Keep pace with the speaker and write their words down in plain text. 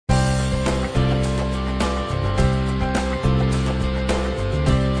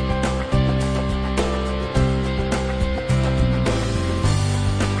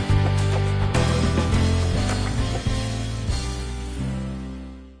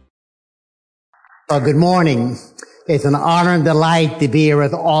Well, good morning. It's an honor and delight to be here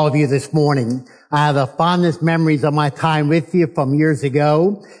with all of you this morning. I have the fondest memories of my time with you from years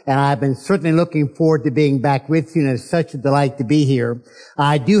ago, and I've been certainly looking forward to being back with you, and it's such a delight to be here.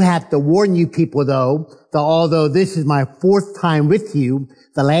 I do have to warn you people, though, that although this is my fourth time with you,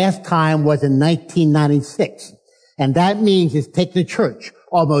 the last time was in 1996. And that means it's taken the church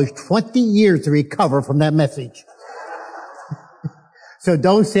almost 20 years to recover from that message. So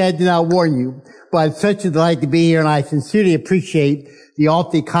don't say I did not warn you. But it's such a delight to be here, and I sincerely appreciate the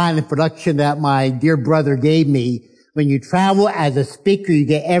awfully kind introduction that my dear brother gave me. When you travel as a speaker, you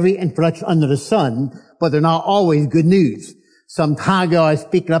get every introduction under the sun, but they're not always good news. Some time ago, I was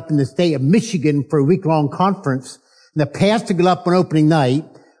speaking up in the state of Michigan for a week-long conference, and the pastor got up on opening night.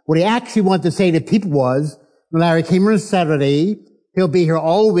 What he actually wanted to say to people was, when Larry came here on Saturday, he'll be here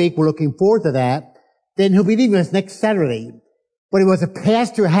all week. We're looking forward to that. Then he'll be leaving us next Saturday. But he was a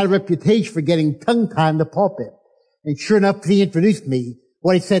pastor who had a reputation for getting tongue-tied in the pulpit. And sure enough, he introduced me.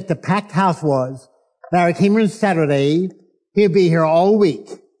 What he said to the packed house was, Larry came here on Saturday. He'll be here all week.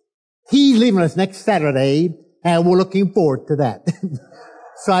 He's leaving us next Saturday, and we're looking forward to that.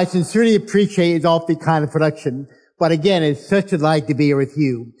 So I sincerely appreciate his awfully kind introduction. But again, it's such a delight to be here with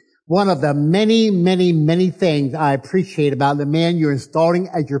you. One of the many things I appreciate about the man you're installing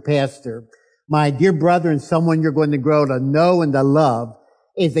as your pastor, my dear brother and someone you're going to grow to know and to love,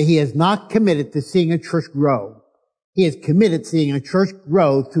 is that he is not committed to seeing a church grow. He is committed to seeing a church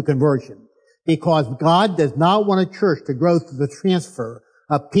grow through conversion. Because God does not want a church to grow through the transfer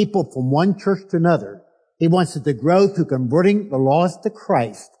of people from one church to another. He wants it to grow through converting the lost to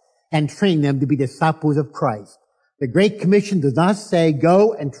Christ and training them to be disciples of Christ. The Great Commission does not say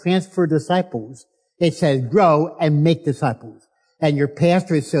go and transfer disciples. It says grow and make disciples. And your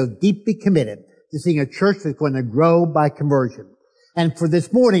pastor is so deeply committed to seeing a church that's going to grow by conversion. And for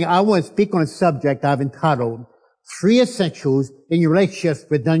this morning, I want to speak on a subject I've entitled, 3 Essentials in Your Relationships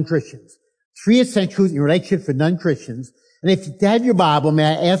with Non-Christians. 3 Essentials in Your Relationships with Non-Christians. And if you have your Bible, may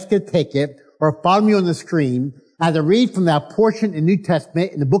I ask you to take it or follow me on the screen as I read from that portion in the New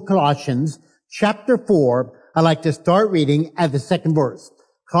Testament in the book of Colossians, chapter 4. I'd like to start reading at the second verse.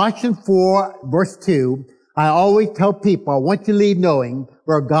 Colossians 4, verse 2. I always tell people I want you to leave knowing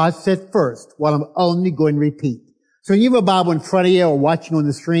where God said first, what I'm only going to repeat. So when you have a Bible in front of you or watching on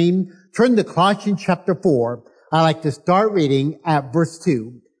the screen, turn to Colossians chapter 4. I'd like to start reading at verse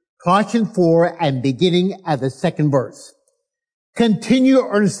 2. Colossians 4 and beginning at the second verse. Continue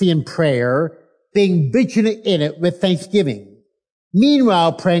earnestly in prayer, being vigilant in it with thanksgiving.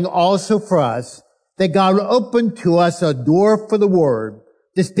 Meanwhile, praying also for us that God will open to us a door for the word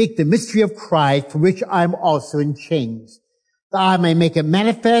to speak the mystery of Christ, for which I am also in chains, that I may make it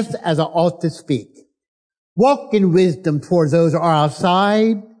manifest as I ought to speak. Walk in wisdom towards those who are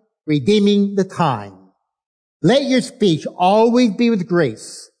outside, redeeming the time. Let your speech always be with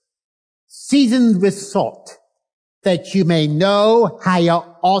grace, seasoned with salt, that you may know how you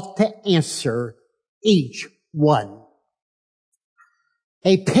ought to answer each one.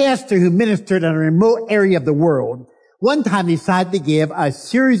 A pastor who ministered in a remote area of the world one time decided to give a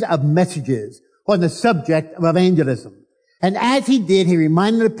series of messages on the subject of evangelism. And as he did, he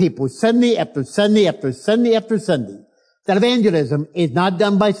reminded the people Sunday after Sunday after Sunday after Sunday that evangelism is not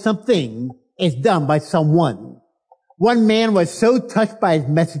done by something, it's done by someone. One man was so touched by his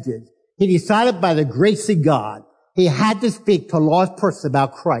messages, he decided by the grace of God, he had to speak to a lost person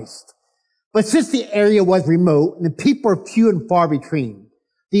about Christ. But since the area was remote and the people were few and far between,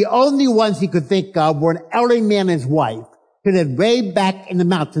 the only ones he could think of were an elderly man and his wife who lived way back in the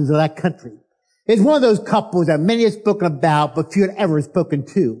mountains of that country. It's one of those couples that many have spoken about, but few had ever spoken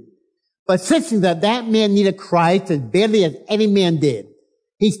to. But sensing that that man needed Christ as badly as any man did,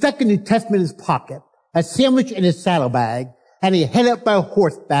 he stuck a New Testament in his pocket, a sandwich in his saddlebag, and he headed by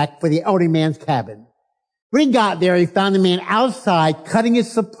horseback for the elderly man's cabin. When he got there, he found the man outside cutting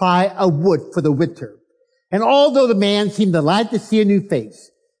his supply of wood for the winter. And although the man seemed delighted to see a new face,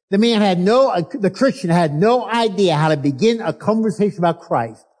 the Christian had no idea how to begin a conversation about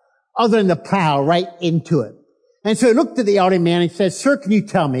Christ other than to plow right into it. And so he looked at the elderly man and said, Sir, can you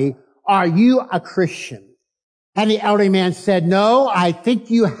tell me, are you a Christian? And the elderly man said, No, I think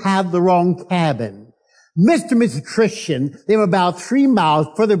you have the wrong cabin. Mr. and Mrs. Christian, they were about 3 miles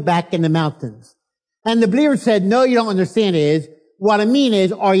further back in the mountains. And the believer said, No, you don't understand what I mean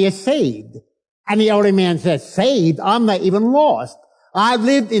is, are you saved? And the elderly man said, Saved? I'm not even lost. I've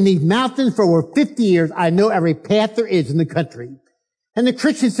lived in these mountains for over 50 years. I know every path there is in the country. And the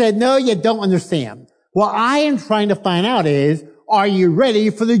Christian said, No, you don't understand. What I am trying to find out is, are you ready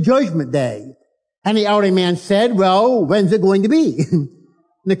for the judgment day? And the elderly man said, Well, when's it going to be?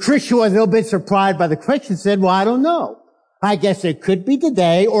 And the Christian was a little bit surprised by the question, said, well, I don't know. I guess it could be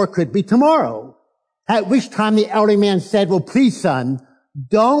today or it could be tomorrow. At which time the elderly man said, well, please, son,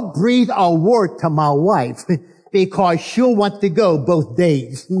 don't breathe a word to my wife because she'll want to go both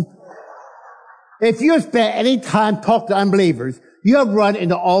days. If you have spent any time talking to unbelievers, you have run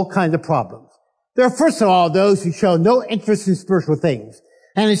into all kinds of problems. There are, first of all, those who show no interest in spiritual things.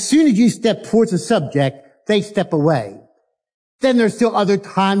 And as soon as you step towards the subject, they step away. Then there's still other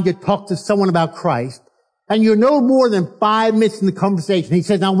times you talk to someone about Christ, and you're no more than 5 minutes in the conversation. He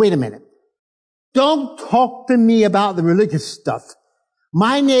says, now wait a minute. Don't talk to me about the religious stuff.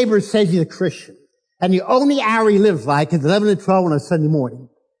 My neighbor says he's a Christian, and the only hour he lives like is 11 to 12 on a Sunday morning.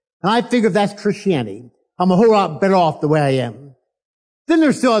 And I figure if that's Christianity, I'm a whole lot better off the way I am. Then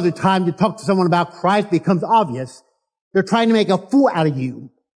there's still other times you talk to someone about Christ, it becomes obvious. They're trying to make a fool out of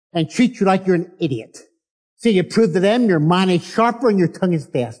you and treat you like you're an idiot. So you prove to them your mind is sharper and your tongue is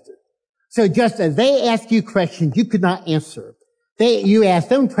faster. So just as they ask you questions you could not answer, you ask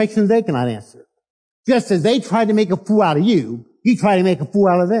them questions they cannot answer. Just as they try to make a fool out of you, you try to make a fool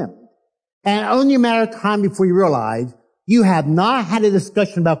out of them. And only a matter of time before you realize you have not had a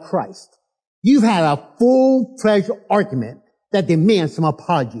discussion about Christ. You've had a full-fledged argument that demands some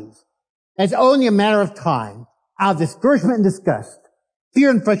apologies. It's only a matter of time. Out of discouragement and disgust, fear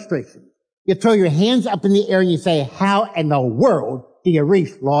and frustration, you throw your hands up in the air and you say, how in the world do you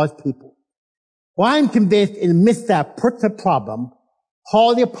reach lost people? Well, I'm convinced in the midst of that pertinent problem,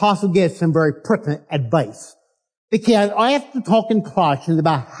 Paul the Apostle gives some very pertinent advice. Because after talking to Colossians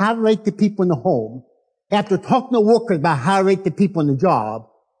about how to relate to people in the home, after talking to workers about how to relate to people in the job,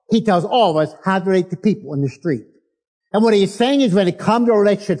 he tells all of us how to relate to people in the street. And what he's saying is when it comes to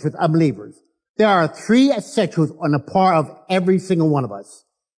relationships with unbelievers, there are 3 essentials on the part of every single one of us.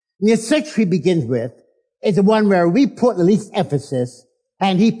 And the essential he begins with is the one where we put the least emphasis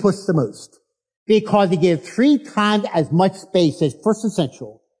and he puts the most. Because he gives 3 times as much space as first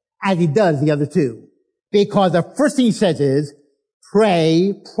essential as he does the other 2. Because the first thing he says is,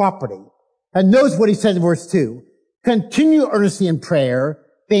 pray properly. And notice what he says in verse 2. Continue earnestly in prayer,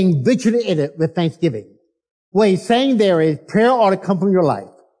 being vigilant in it with thanksgiving. What he's saying there is prayer ought to come from your life,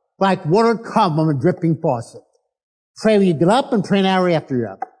 like water comes from a dripping faucet. Pray when you get up and pray an hour after you're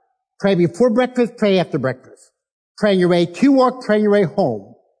up. Pray before breakfast, pray after breakfast. Pray on your way to work, pray on your way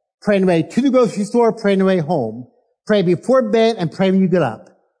home. Pray on your way to the grocery store, pray on your way home. Pray before bed and pray when you get up.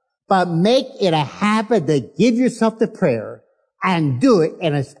 But make it a habit to give yourself to prayer and do it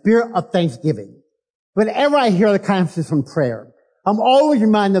in a spirit of thanksgiving. Whenever I hear the kind of emphasis on prayer, I'm always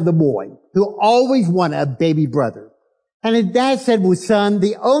reminded of the boy who always wanted a baby brother. And his dad said, well, son,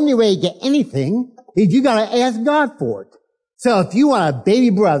 the only way to get anything is you gotta ask God for it. So if you want a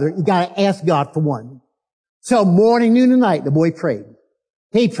baby brother, you gotta ask God for one. So morning, noon, and night, the boy prayed.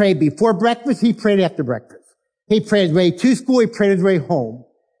 He prayed before breakfast, he prayed after breakfast. He prayed his way to school, he prayed his way home.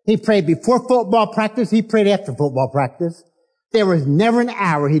 He prayed before football practice, he prayed after football practice. There was never an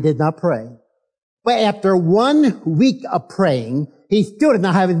hour he did not pray. But after 1 week of praying, he still did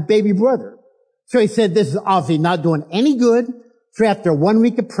not have his baby brother. So he said, this is obviously not doing any good. So after 1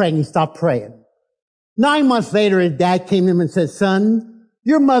 week of praying, he stopped praying. 9 months later, his dad came to him and said, son,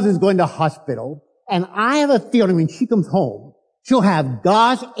 your mother's going to the hospital, and I have a feeling when she comes home, she'll have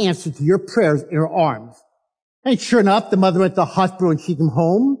God's answer to your prayers in her arms. And sure enough, the mother went to the hospital and she came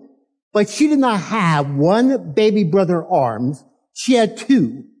home, but she did not have 1 baby brother in her arms. She had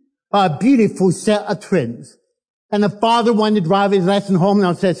 2, a beautiful set of twins. And the father wanted to drive his lesson home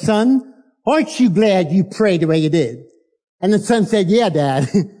and said, son, aren't you glad you prayed the way you did? And the son said, yeah, Dad,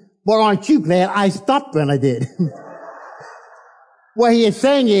 but aren't you glad I stopped when I did? What he is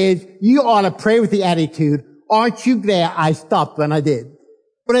saying is, you ought to pray with the attitude, aren't you glad I stopped when I did?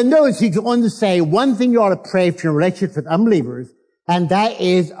 But I notice he's on to say one thing you ought to pray for your relationship with unbelievers, and that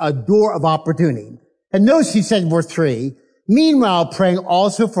is a door of opportunity. And notice he says in verse 3, meanwhile praying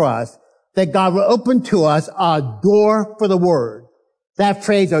also for us, that God will open to us a door for the word. That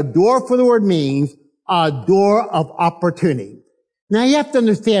phrase, a door for the word, means a door of opportunity. Now you have to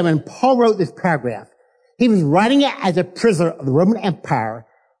understand, when Paul wrote this paragraph, he was writing it as a prisoner of the Roman Empire,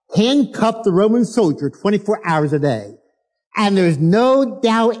 handcuffed the Roman soldier 24 hours a day. And there's no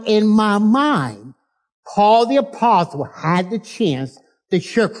doubt in my mind, Paul the Apostle had the chance to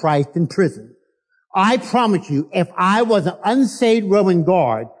share Christ in prison. I promise you, if I was an unsaved Roman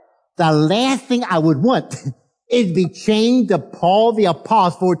guard, the last thing I would want is to be chained to Paul the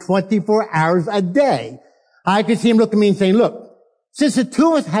Apostle for 24 hours a day. I could see him look at me and saying, look, since the 2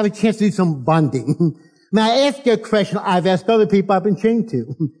 of us have a chance to do some bonding, may I ask you a question I've asked other people I've been chained to?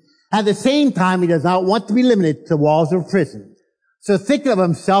 At the same time, he does not want to be limited to walls of prison. So thinking of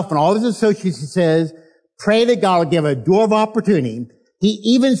himself and all his associates, he says, pray that God will give a door of opportunity. He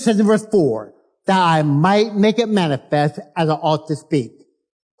even says in verse 4, that I might make it manifest as I ought to speak.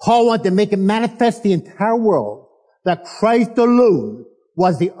 Paul wanted to make it manifest the entire world that Christ alone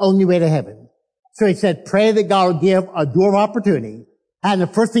was the only way to heaven. So he said, pray that God will give a door of opportunity. And the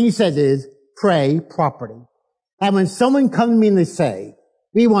first thing he says is, pray properly. And when someone comes to me and they say,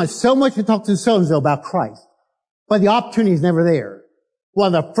 we want so much to talk to so-and-so about Christ, but the opportunity is never there.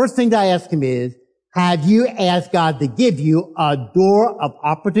 Well, the first thing that I ask him is, have you asked God to give you a door of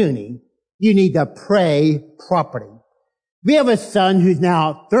opportunity? You need to pray properly. We have a son who's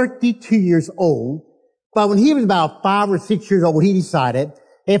now 32 years old, but when he was about 5 or 6 years old, he decided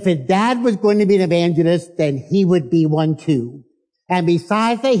if his dad was going to be an evangelist, then he would be one too. And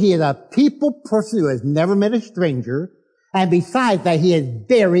besides that, he is a people person who has never met a stranger. And besides that, he is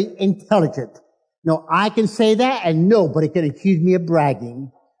very intelligent. No, I can say that and nobody can accuse me of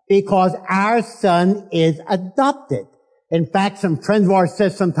bragging because our son is adopted. In fact, some friends of ours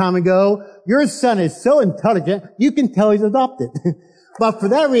said some time ago, your son is so intelligent, you can tell he's adopted. But for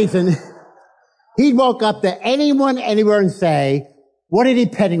that reason, he'd walk up to anyone, anywhere and say, what are you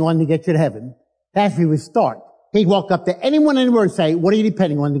depending on to get you to heaven? That's where he would start. He'd walk up to anyone, anywhere and say, what are you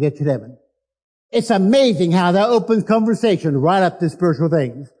depending on to get you to heaven? It's amazing how that opens conversation right up to spiritual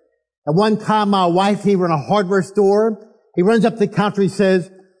things. At one time, my wife and he were in a hardware store. He runs up to the counter. He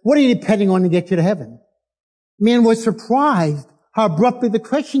says, what are you depending on to get you to heaven? Man was surprised how abruptly the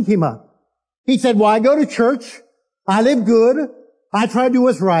question came up. He said, well, I go to church. I live good. I try to do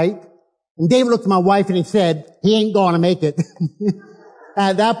what's right. And David looked at my wife and he said, he ain't going to make it.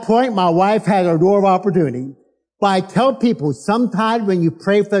 At that point, my wife had a door of opportunity. But I tell people, sometimes when you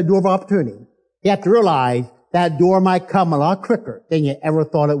pray for the door of opportunity, you have to realize that door might come a lot quicker than you ever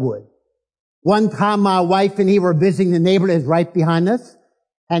thought it would. One time, my wife and he were visiting the neighbor that is right behind us.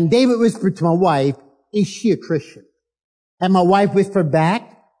 And David whispered to my wife, is she a Christian? And my wife whispered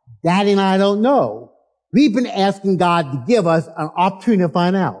back, Daddy and I don't know. We've been asking God to give us an opportunity to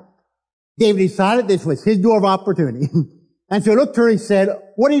find out. David decided this was his door of opportunity. And so he looked at her and said,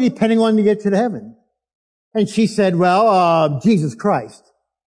 what are you depending on to get you to heaven? And she said, well, Jesus Christ.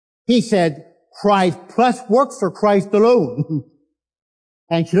 He said, Christ plus works for Christ alone.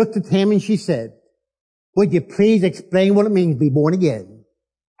 And she looked at him and she said, would you please explain what it means to be born again?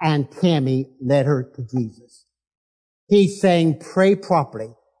 And Tammy led her to Jesus. He's saying, pray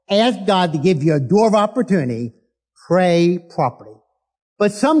properly. Ask God to give you a door of opportunity. Pray properly.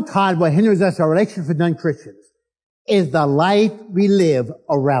 But sometimes what hinders us, our relationship with non-Christians, is the life we live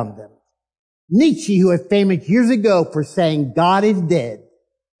around them. Nietzsche, who was famous years ago for saying God is dead,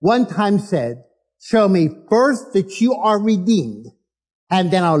 one time said, show me first that you are redeemed,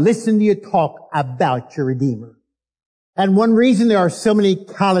 and then I'll listen to you talk about your Redeemer. And one reason there are so many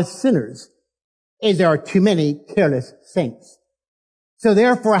callous sinners is there are too many careless saints. So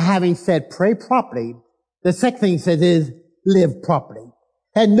therefore, having said pray properly, the second thing he says is live properly.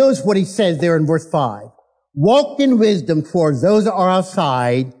 And notice what he says there in verse 5. Walk in wisdom towards those that are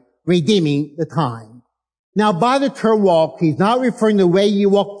outside, redeeming the time. Now, by the term walk, he's not referring to the way you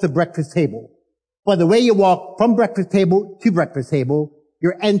walk to the breakfast table, but the way you walk from breakfast table to breakfast table,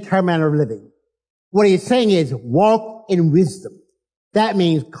 your entire manner of living. What he's saying is walk in wisdom. That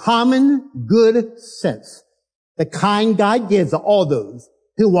means common good sense, the kind God gives to all those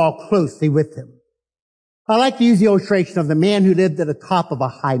who walk closely with him. I like to use the illustration of the man who lived at the top of a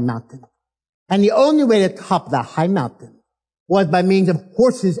high mountain. And the only way to the top of that high mountain was by means of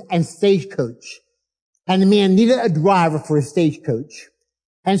horses and stagecoach. And the man needed a driver for his stagecoach.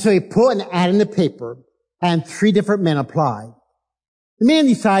 And so he put an ad in the paper, and 3 different men applied. The man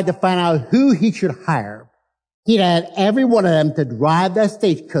decided to find out who he should hire. He'd had every one of them to drive that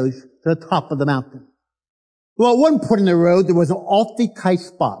stagecoach to the top of the mountain. Well, at one point in the road, there was an awfully tight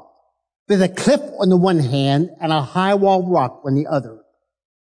spot. There's a cliff on the one hand and a high wall rock on the other.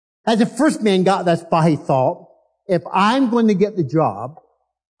 As the first man got that spot, he thought, if I'm going to get the job,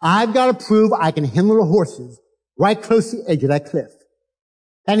 I've got to prove I can handle the horses right close to the edge of that cliff.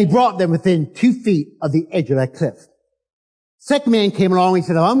 And he brought them within 2 feet of the edge of that cliff. Second man came along and he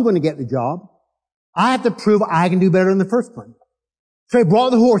said, if I'm going to get the job, I have to prove I can do better than the first one. So he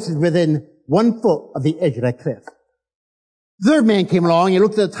brought the horses within 1 foot of the edge of that cliff. Third man came along and he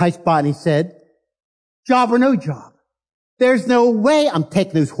looked at the tight spot and he said, job or no job, there's no way I'm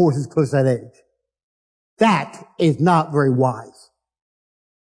taking those horses close to that edge. That is not very wise.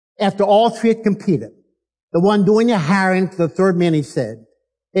 After all 3 had competed, the one doing the hiring to the third man, he said,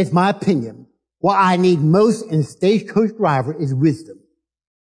 it's my opinion, what I need most in a stagecoach driver is wisdom.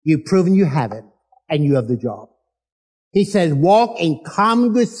 You've proven you have it, and you have the job. He says, walk in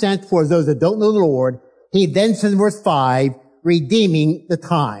common good sense for those that don't know the Lord. He then says in verse 5, redeeming the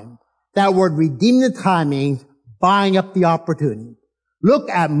time. That word redeeming the time means buying up the opportunity. Look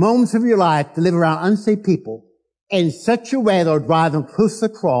at moments of your life to live around unsaved people in such a way that will drive them close to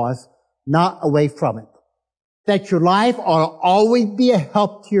the cross, not away from it. That your life ought to always be a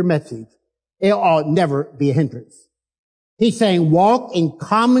help to your message. It ought never be a hindrance. He's saying walk in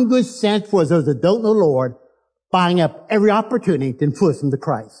common good sense for those that don't know the Lord, buying up every opportunity to influence them to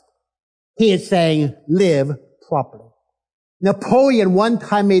Christ. He is saying live properly. Napoleon one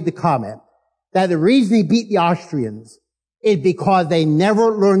time made the comment that the reason he beat the Austrians is because they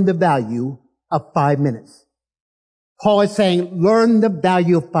never learned the value of 5 minutes. Paul is saying learn the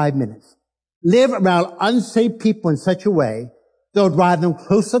value of 5 minutes. Live around unsaved people in such a way that will drive them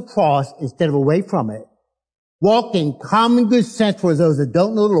close to the cross instead of away from it. Walk in common good sense for those that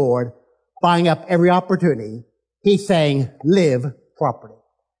don't know the Lord, buying up every opportunity. He's saying live properly.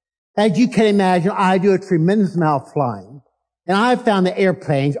 As you can imagine, I do a tremendous amount of flying, and I've found that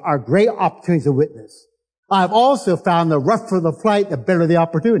airplanes are great opportunities to witness. I've also found the rougher the flight, the better the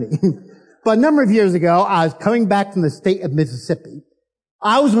opportunity. But a number of years ago, I was coming back from the state of Mississippi.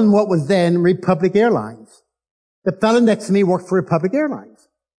 I was on what was then Republic Airlines. The fellow next to me worked for Republic Airlines.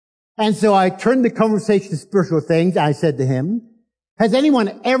 And so I turned the conversation to spiritual things. I said to him, has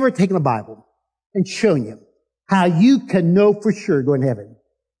anyone ever taken a Bible and shown you how you can know for sure going to heaven?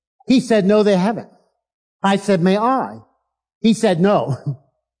 He said, no, they haven't. I said, may I? He said, no.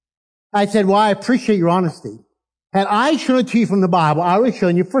 I said, well, I appreciate your honesty. Had I shown it to you from the Bible, I would have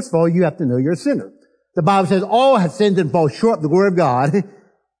shown you, first of all, you have to know you're a sinner. The Bible says all have sinned and fall short of the glory of God. And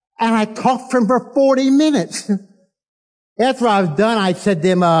I talked to him for 40 minutes. After I was done, I said to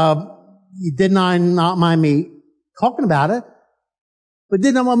him, you did not mind me talking about it, but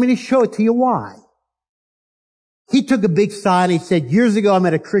did not want me to show it to you. Why? He took a big sigh and he said, years ago I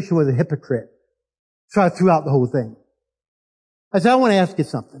met a Christian who was a hypocrite. So I threw out the whole thing. I said, I want to ask you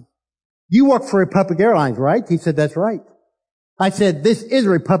something. You work for Republic Airlines, right? He said, that's right. I said, this is a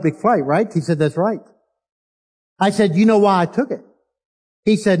Republic flight, right? He said, that's right. I said, you know why I took it?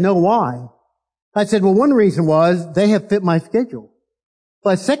 He said, no, why? I said, well, one reason was they have fit my schedule.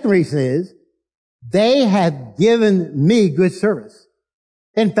 But the second reason is they have given me good service.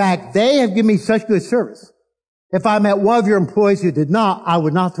 In fact, they have given me such good service. If I met one of your employees who did not, I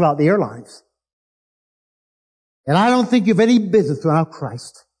would not throw out the airlines. And I don't think you have any business without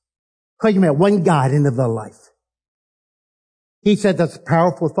Christ. Because you met one guy at the end of their life. He said, that's a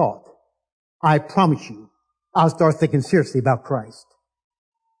powerful thought. I promise you, I'll start thinking seriously about Christ.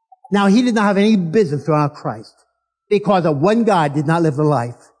 Now, he did not have any business without Christ because of one guy did not live the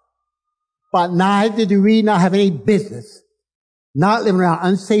life. But neither do we not have any business not living around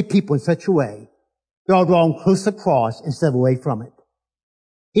unsaved people in such a way they're all drawn close to the cross instead of away from it.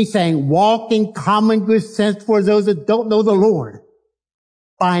 He's saying, walk in common good sense for those that don't know the Lord,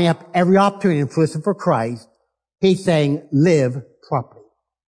 buying up every opportunity to influence them for Christ. He's saying, live properly.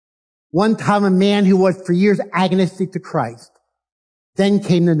 One time a man who was for years agonistic to Christ then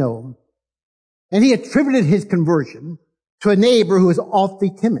came to know him. And he attributed his conversion to a neighbor who was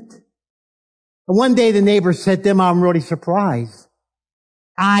awfully timid. And one day the neighbor said to him, I'm really surprised.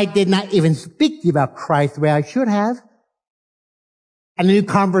 I did not even speak to you about Christ the way I should have. And the new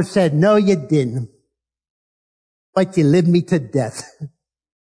convert said, no, you didn't. But you lived me to death.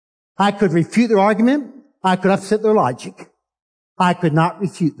 I could refute their argument. I could upset their logic. I could not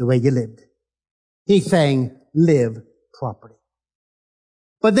refute the way you lived. He's saying, live properly.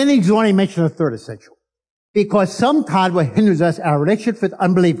 But then he's going to mention a third essential. Because sometimes what hinders us in our relationship with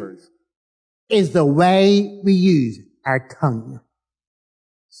unbelievers is the way we use our tongue.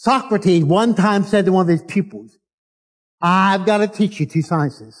 Socrates one time said to one of his pupils, I've got to teach you two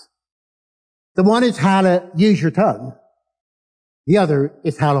sciences. The one is how to use your tongue. The other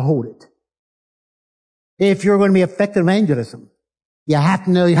is how to hold it. If you're going to be effective in evangelism, you have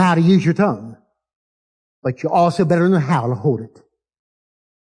to know how to use your tongue. But you also better know how to hold it.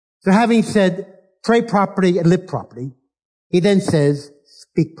 So having said, pray properly and live properly, he then says,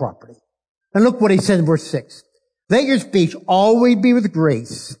 speak properly. And look what he says in verse 6. Let your speech always be with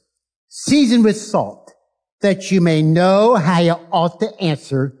grace, seasoned with salt, that you may know how you ought to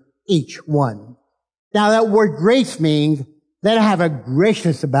answer each one. Now that word grace means let it have a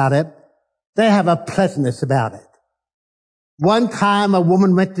graciousness about it, let it have a pleasantness about it. One time a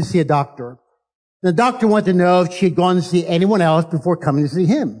woman went to see a doctor. The doctor wanted to know if she had gone to see anyone else before coming to see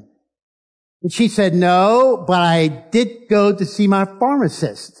him. And she said, no, but I did go to see my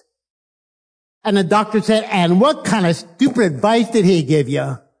pharmacist. And the doctor said, and what kind of stupid advice did he give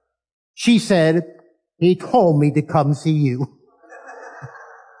you? She said, He told me to come see you.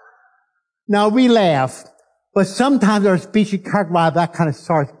 Now we laugh, but sometimes our speech is characterized by that kind of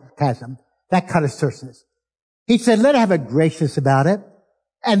sarcasm, that kind of seriousness. He said, let it have a graciousness about it.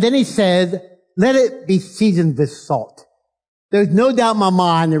 And then he said, let it be seasoned with salt. There's no doubt in my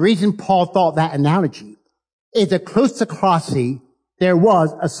mind the reason Paul thought that analogy is that close to Colossae, there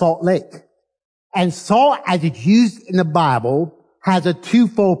was a salt lake. And salt, as it's used in the Bible, has a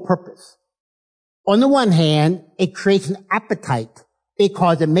twofold purpose. On the one hand, it creates an appetite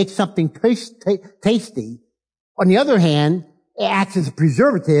because it makes something tasty. On the other hand, it acts as a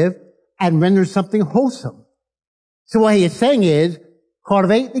preservative and renders something wholesome. So what he is saying is,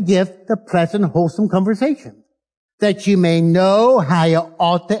 cultivate the gift of pleasant, wholesome conversation, that you may know how you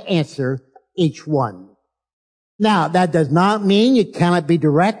ought to answer each one. Now, that does not mean you cannot be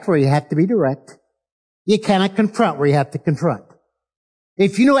direct where you have to be direct. You cannot confront where you have to confront.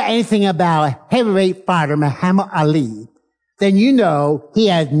 If you know anything about heavyweight fighter Muhammad Ali, then you know he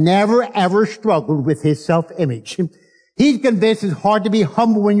has never ever struggled with his self-image. He's convinced it's hard to be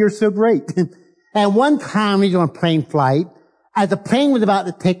humble when you're so great. And one time he's on a plane flight, as the plane was about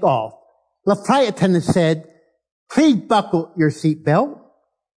to take off, the flight attendant said, please buckle your seatbelt.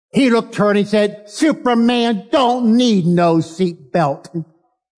 He looked at her and he said, Superman don't need no seatbelt.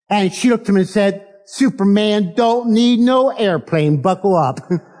 And she looked at him and said, Superman don't need no airplane, buckle up.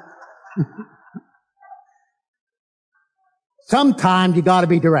 Sometimes you gotta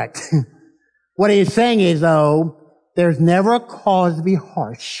be direct. What he's saying is, though, there's never a cause to be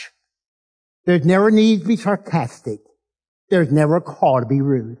harsh. There's never need to be sarcastic. There's never a call to be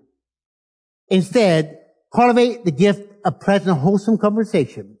rude. Instead, cultivate the gift of pleasant, wholesome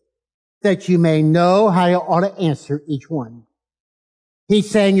conversation that you may know how you ought to answer each one. He's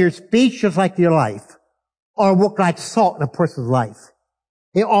saying your speech, just like your life, ought to work like salt in a person's life.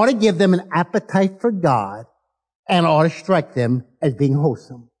 It ought to give them an appetite for God and ought to strike them as being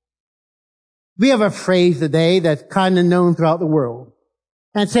wholesome. We have a phrase today that's kind of known throughout the world,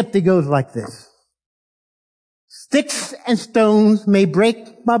 and it simply goes like this. Sticks and stones may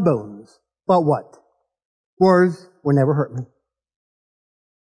break my bones, but what? Words will never hurt me.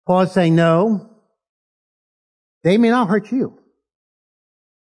 Paul's saying, no, they may not hurt you,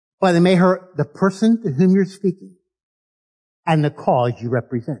 but they may hurt the person to whom you're speaking and the cause you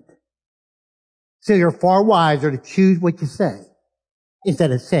represent. So you're far wiser to choose what you say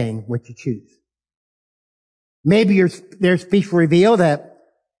instead of saying what you choose. Maybe their speech will reveal that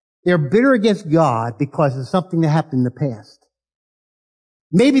they're bitter against God because of something that happened in the past.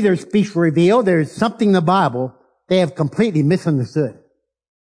 Maybe their speech will reveal there's something in the Bible they have completely misunderstood.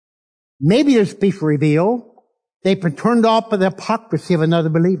 Maybe their speech will reveal they've been turned off by the hypocrisy of another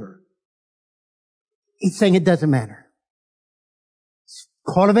believer. He's saying it doesn't matter.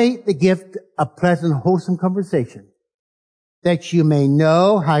 Cultivate the gift of pleasant, wholesome conversation that you may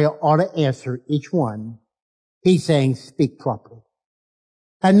know how you ought to answer each one. He's saying speak properly.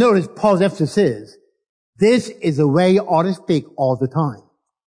 And notice Paul's emphasis is, this is the way you ought to speak all the time.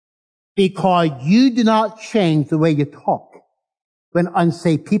 Because you do not change the way you talk when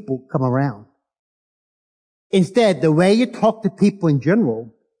unsafe people come around. Instead, the way you talk to people in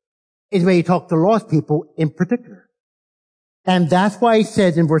general is the way you talk to lost people in particular. And that's why he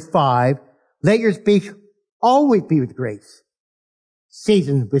says in verse 5, let your speech always be with grace,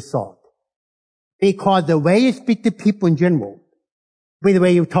 seasoned with salt. Because the way you speak to people in general will be the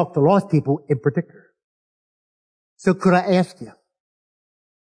way you talk to lost people in particular. So could I ask you,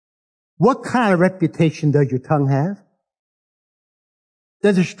 what kind of reputation does your tongue have?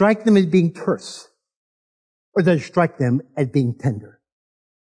 Does it strike them as being terse? Or does it strike them as being tender?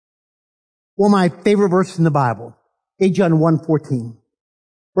 One of my favorite verses in the Bible, John 1:14,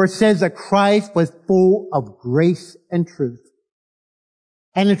 where it says that Christ was full of grace and truth.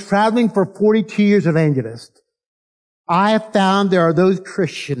 And in traveling for 42 years of evangelist, I have found there are those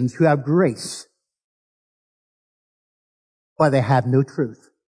Christians who have grace, but they have no truth.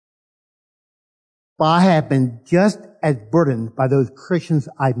 But I have been just as burdened by those Christians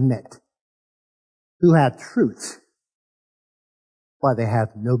I've met who have truth, but they have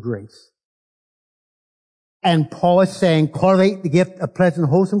no grace. And Paul is saying, cultivate the gift of pleasant,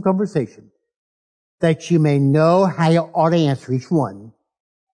 wholesome conversation that you may know how you ought to answer each one.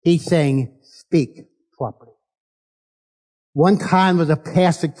 He's saying, speak properly. One time was a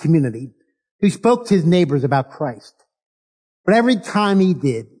pastor community who spoke to his neighbors about Christ. But every time he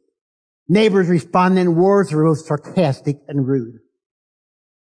did, neighbors responded in words that were both sarcastic and rude.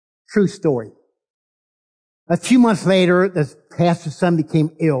 True story. A few months later, the pastor's son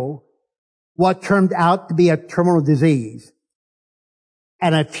became ill, what turned out to be a terminal disease.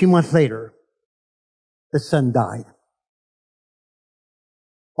 And a few months later, the son died.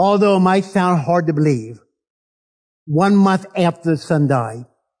 Although it might sound hard to believe, 1 month after the son died,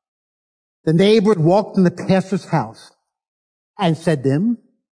 the neighbor walked in the pastor's house and said to him,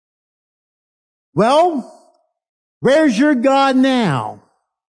 "Well, where's your God now?"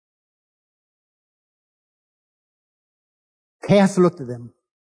 Pastor looked at them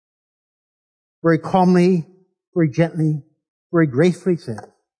very calmly, very gently, very gracefully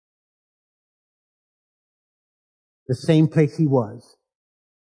said, "The same place he was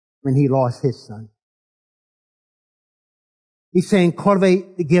when he lost his son." He's saying,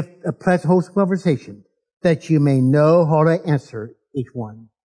 cultivate the gift of pleasant, wholesome conversation that you may know how to answer each one.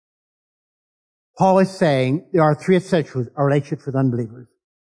 Paul is saying there are three essentials of relationships with unbelievers.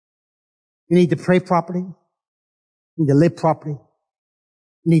 You need to pray properly. You need to live properly.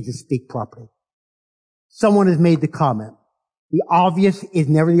 You need to speak properly. Someone has made the comment, the obvious is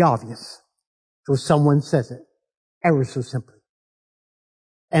never the obvious. So someone says it ever so simply.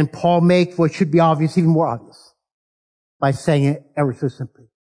 And Paul makes what should be obvious even more obvious by saying it ever so simply.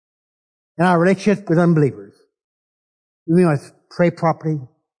 In our relationships with unbelievers, we must pray properly,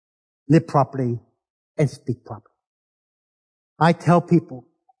 live properly, and speak properly. I tell people,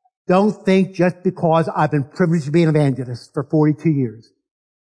 don't think just because I've been privileged to be an evangelist for 42 years,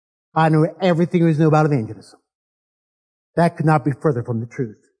 I know everything there is to know about evangelism. That could not be further from the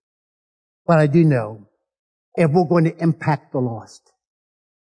truth. But I do know, if we're going to impact the lost,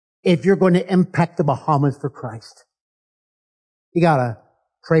 if you're going to impact the Bahamas for Christ, you gotta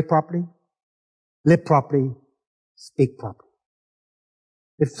pray properly, live properly, speak properly.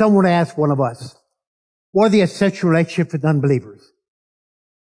 If someone asked one of us, what are the essential relationships with unbelievers?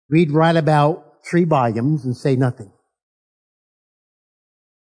 We'd write about 3 volumes and say nothing.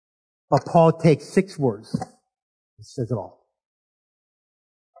 But Paul takes 6 words and says it all.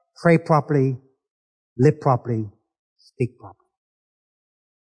 Pray properly, live properly, speak properly.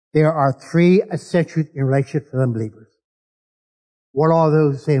 There are 3 essentials in relationships with unbelievers. What are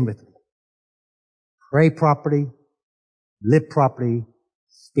those? Saying with me? Pray properly, live properly,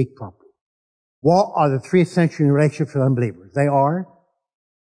 speak properly. What are the 3 essential in relationships with unbelievers? They are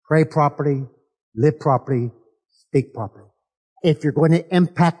pray properly, live properly, speak properly. If you're going to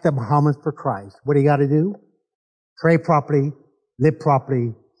impact the Bahamas for Christ, what do you got to do? Pray properly, live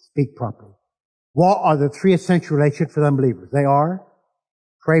properly, speak properly. What are the 3 essential relationships with unbelievers? They are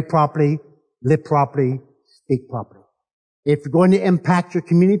pray properly, live properly, speak properly. If you're going to impact your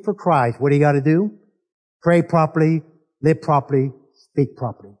community for Christ, what do you got to do? Pray properly, live properly, speak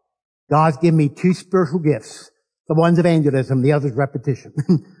properly. God's given me 2 spiritual gifts. The one's evangelism, the other's repetition.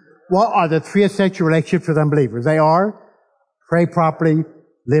 What are the 3 essential relationships with unbelievers? They are pray properly,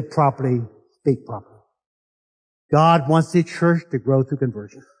 live properly, speak properly. God wants the church to grow through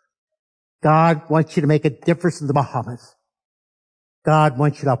conversion. God wants you to make a difference in the Bahamas. God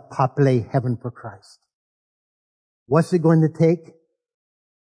wants you to populate heaven for Christ. What's it going to take?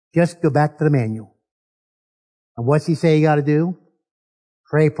 Just go back to the manual. And what's he say you got to do?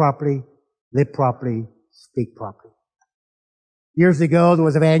 Pray properly, live properly, speak properly. Years ago, there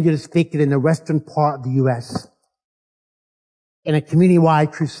was an evangelist speaking in the western part of the U.S. in a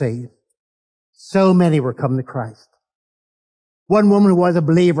community-wide crusade. So many were coming to Christ. One woman who was a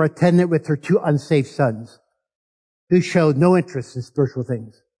believer attended with her 2 unsaved sons who showed no interest in spiritual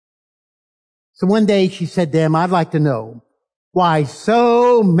things. So one day she said to them, I'd like to know why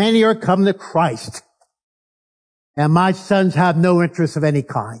so many are coming to Christ and my sons have no interest of any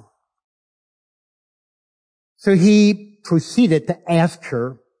kind. So he proceeded to ask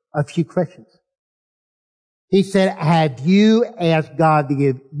her a few questions. He said, have you asked God to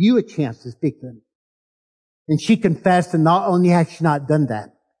give you a chance to speak to them? And she confessed that not only had she not done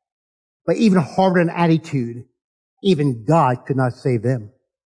that, but even harbored an attitude, even God could not save them.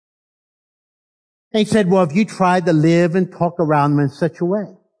 And he said, well, if you tried to live and talk around them in such a way,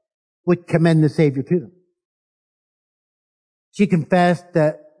 would commend the Savior to them. She confessed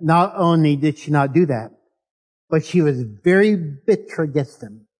that not only did she not do that, but she was very bitter against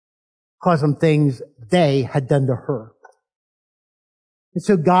them because of things they had done to her. And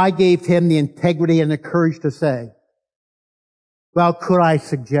so God gave him the integrity and the courage to say, well, could I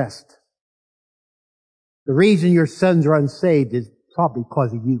suggest the reason your sons are unsaved is probably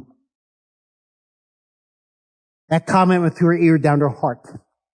because of you. That comment went through her ear down to her heart.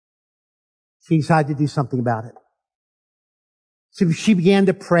 She decided to do something about it. So she began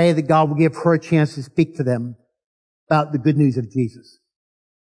to pray that God would give her a chance to speak to them about the good news of Jesus.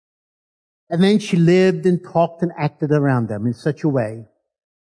 And then she lived and talked and acted around them in such a way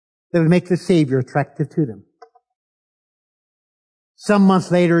that would make the Savior attractive to them. Some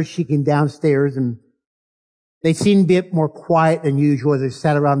months later, she came downstairs and They seemed a bit more quiet than usual as they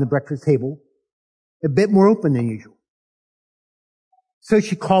sat around the breakfast table, a bit more open than usual. So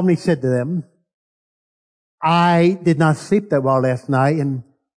she calmly said to them, I did not sleep that well last night, and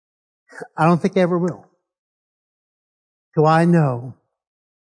I don't think I ever will. So I know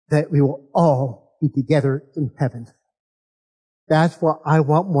that we will all be together in heaven. That's what I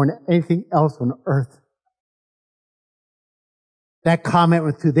want more than anything else on earth. That comment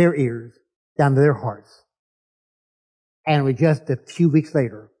went through their ears, down to their hearts. And with just a few weeks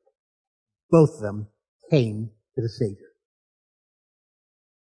later, both of them came to the Savior.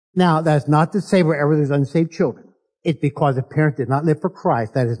 Now, that's not to say wherever there's unsaved children, it's because a parent did not live for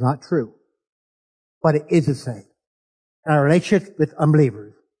Christ. That is not true. But it is to say, in our relationships with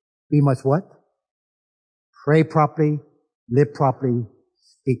unbelievers, we must what? Pray properly, live properly,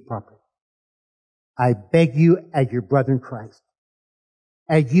 speak properly. I beg you as your brother in Christ,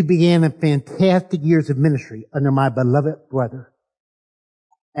 as you began a fantastic years of ministry under my beloved brother,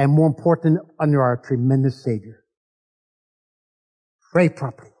 and more important, under our tremendous Savior, pray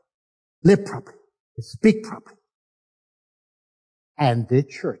properly, live properly, speak properly, and the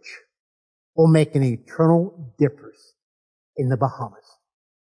church will make an eternal difference in the Bahamas.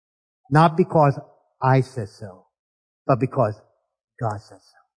 Not because I said so, but because God says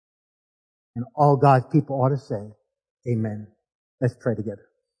so. And all God's people ought to say, amen. Let's pray together.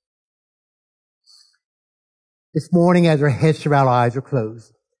 This morning, as our heads and our eyes are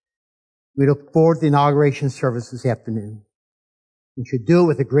closed, we look forward to the inauguration service this afternoon. We should do it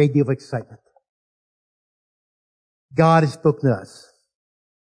with a great deal of excitement. God has spoken to us.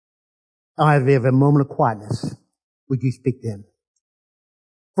 I have a moment of quietness. Would you speak to him?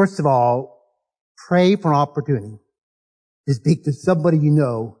 First of all, pray for an opportunity to speak to somebody you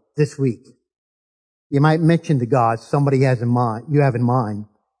know this week. You might mention to God somebody you have in mind,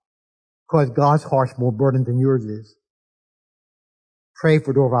 because God's heart's more burdened than yours is. Pray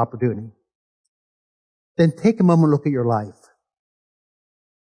for a door of opportunity. Then take a moment and look at your life.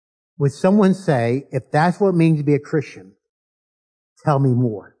 Would someone say, if that's what it means to be a Christian, tell me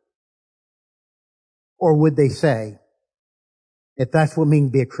more? Or would they say, if that's what it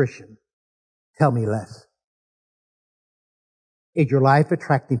means to be a Christian, tell me less? Is your life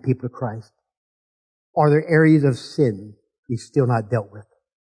attracting people to Christ? Are there areas of sin you've still not dealt with?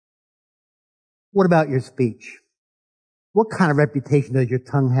 What about your speech? What kind of reputation does your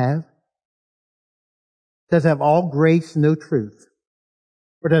tongue have? Does it have all grace and no truth?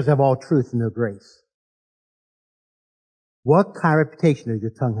 Or does it have all truth and no grace? What kind of reputation does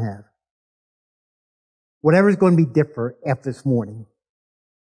your tongue have? Whatever is going to be different after this morning,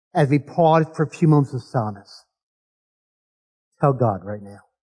 as we pause for a few moments of silence, tell God right now.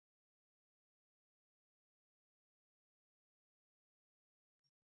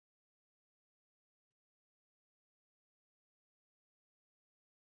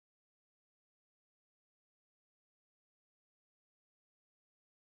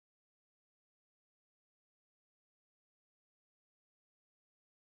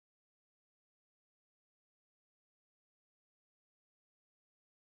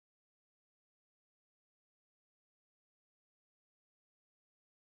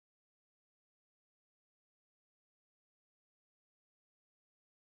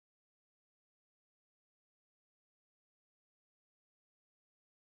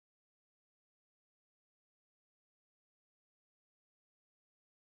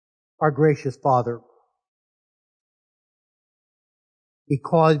 Our gracious Father,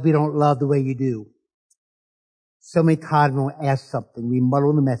 because we don't love the way you do, so many times when we ask something, we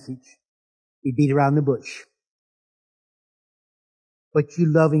muddle the message, we beat around the bush. But you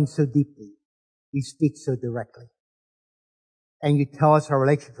loving so deeply, you speak so directly. And you tell us our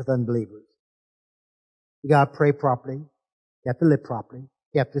relationship with unbelievers. You gotta pray properly, you have to live properly,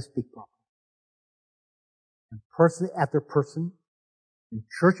 you have to speak properly. And person after person, and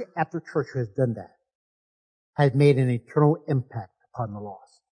church after church who has done that, has made an eternal impact upon the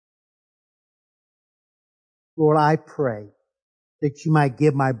lost. Lord, I pray that you might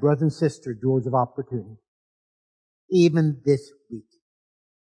give my brother and sister doors of opportunity, even this week,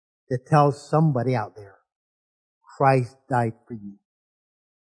 to tell somebody out there, Christ died for you.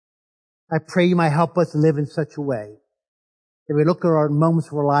 I pray you might help us live in such a way that we look at our moments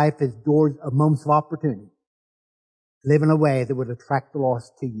of our life as doors of moments of opportunity. Live in a way that would attract the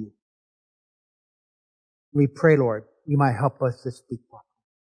lost to you. We pray, Lord, you might help us to speak properly.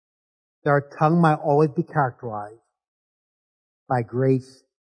 That our tongue might always be characterized by grace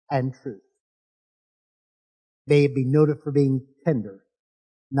and truth. May it be noted for being tender,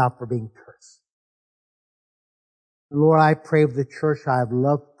 not for being terse. And Lord, I pray for the church I have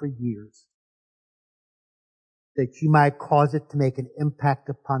loved for years. that you might cause it to make an impact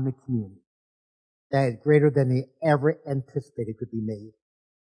upon the community that is greater than they ever anticipated could be made.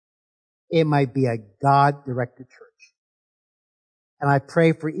 It might be a God-directed church. And I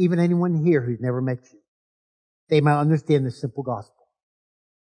pray for even anyone here who's never met you, they might understand the simple gospel.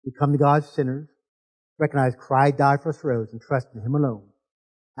 Become to God sinners, recognize Christ died for us rose, and trust in Him alone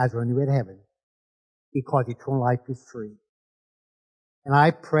as our only way to heaven, because eternal life is free. And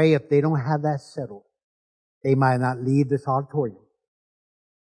I pray if they don't have that settled, they might not leave this auditorium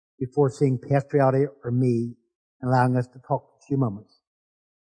before seeing Pastor Aldi or me and allowing us to talk for a few moments.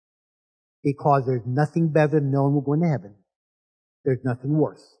 Because there's nothing better than knowing we're going to heaven. There's nothing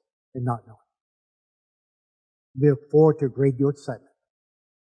worse than not knowing. We look forward to a great deal of excitement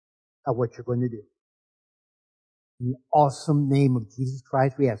of what you're going to do. In the awesome name of Jesus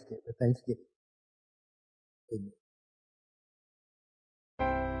Christ, we ask it with thanksgiving. Amen.